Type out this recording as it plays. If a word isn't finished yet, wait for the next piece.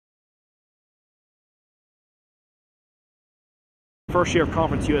First year of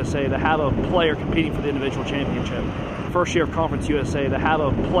Conference USA to have a player competing for the individual championship. First year of Conference USA to have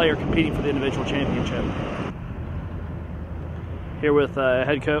a player competing for the individual championship. Here with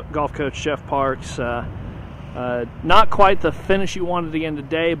golf coach Jeff Parks. Not quite the finish you wanted again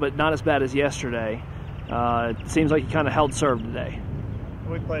today, but not as bad as yesterday. It seems like you kind of held serve today.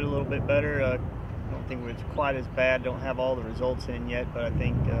 We played a little bit better. I don't think it was quite as bad. Don't have all the results in yet, but I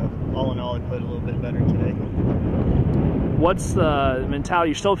think all in all, we played a little bit better today. What's the mentality?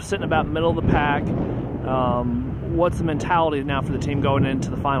 You're still sitting about middle of the pack. What's the mentality now for the team going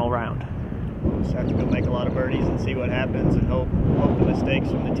into the final round? We'll just have to go make a lot of birdies and see what happens, and hope the mistakes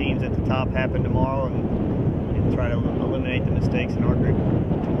from the teams at the top happen tomorrow, and try to eliminate the mistakes in our group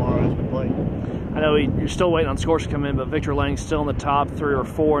tomorrow as we play. I know you're still waiting on scores to come in, but Victor Lang's still in the top 3 or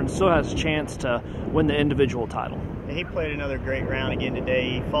 4 and still has a chance to win the individual title. And he played another great round again today.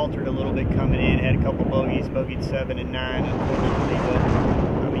 He faltered a little bit coming in, had a couple bogeys, bogeyed 7 and 9, unfortunately,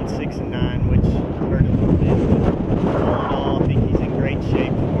 but 6 and 9, which hurt a little bit. But all in all, I think he's in great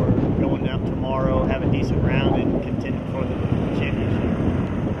shape for going out tomorrow, have a decent round, and contending for the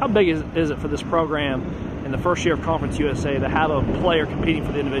championship. How big is it for this program in the first year of Conference USA to have a player competing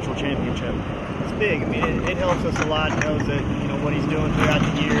for the individual championship? It's big. I mean, it helps us a lot. It knows that what he's doing throughout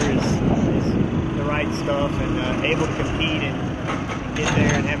the year is the right stuff, and able to compete and get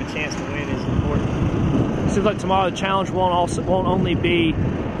there and have a chance to win is important. It seems like tomorrow the challenge won't only be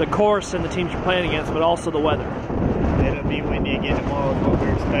the course and the teams you're playing against, but also the weather. It'll be windy again tomorrow is what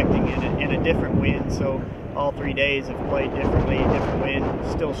we're expecting, in a different wind. So all 3 days have played differently, different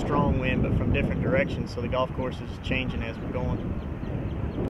wind, still strong wind, but from different directions. So the golf course is changing as we're going.